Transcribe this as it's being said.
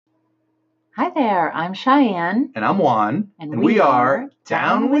Hi there, I'm Cheyenne. And I'm Juan. And we are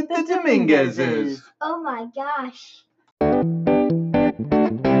Down with the Dominguezes. Oh my gosh.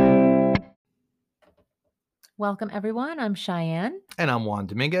 Welcome, everyone. I'm Cheyenne. And I'm Juan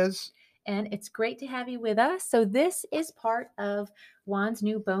Dominguez. And it's great to have you with us. So, this is part of Juan's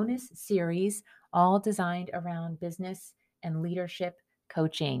new bonus series, all designed around business and leadership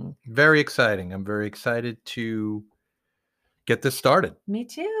coaching. Very exciting. I'm very excited to get this started. Me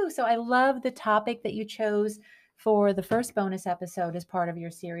too. So, I love the topic that you chose for the first bonus episode as part of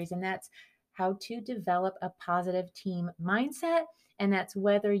your series, and that's how to develop a positive team mindset. And that's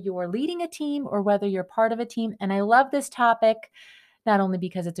whether you're leading a team or whether you're part of a team. And I love this topic, not only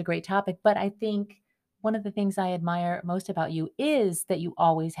because it's a great topic, but I think one of the things I admire most about you is that you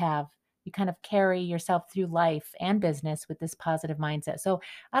always have, you kind of carry yourself through life and business with this positive mindset. So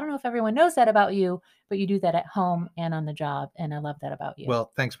I don't know if everyone knows that about you, but you do that at home and on the job. And I love that about you.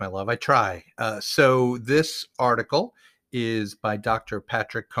 Well, thanks, my love. I try. So this article is by Dr.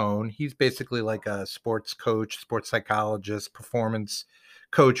 Patrick Cohn. He's basically like a sports coach, sports psychologist, performance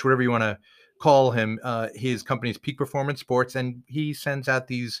coach, whatever you want to call him. His company's Peak Performance Sports, and he sends out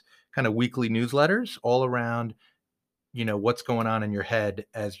these kind of weekly newsletters all around, what's going on in your head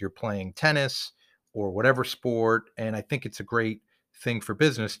as you're playing tennis or whatever sport. And I think it's a great thing for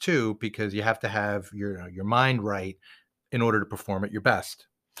business too, because you have to have your mind right in order to perform at your best.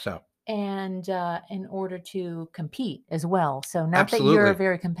 And in order to compete as well. So not Absolutely. that you're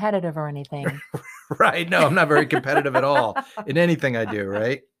very competitive or anything. Right. No, I'm not very competitive at all in anything I do,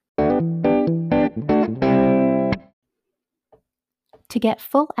 right? To get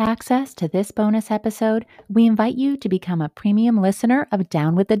full access to this bonus episode, we invite you to become a premium listener of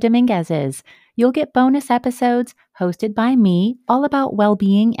Down with the Dominguezes. You'll get bonus episodes hosted by me, all about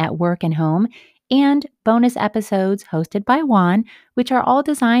well-being at work and home, and bonus episodes hosted by Juan, which are all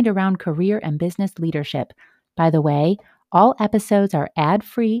designed around career and business leadership. By the way, all episodes are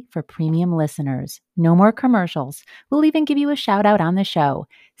ad-free for premium listeners. No more commercials. We'll even give you a shout out on the show.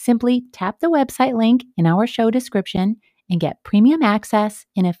 Simply tap the website link in our show description and get premium access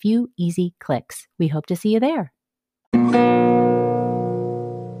in a few easy clicks. We hope to see you there.